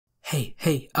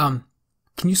Hey, can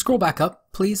you scroll back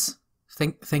up, please?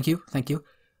 Thank you.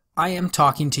 I am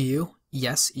talking to you.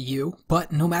 Yes, you.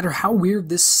 But no matter how weird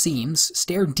this seems,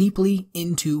 stare deeply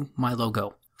into my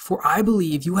logo. For I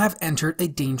believe you have entered a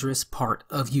dangerous part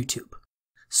of YouTube.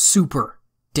 Super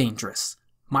dangerous.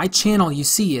 My channel, you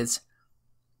see, is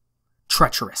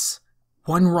treacherous.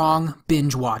 One wrong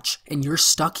binge watch, and you're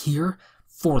stuck here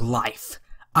for life.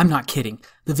 I'm not kidding.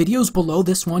 The videos below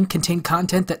this one contain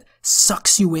content that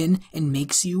sucks you in and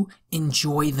makes you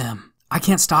enjoy them. I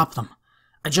can't stop them.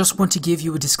 I just want to give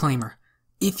you a disclaimer.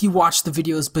 If you watch the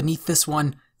videos beneath this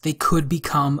one, they could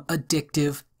become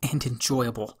addictive and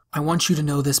enjoyable. I want you to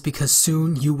know this because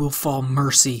soon you will fall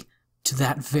mercy to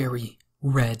that very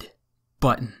red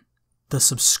button, the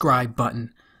subscribe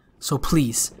button. So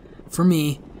please, for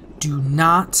me, do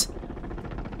not,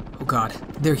 oh God,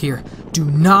 they're here. Do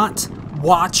not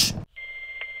watch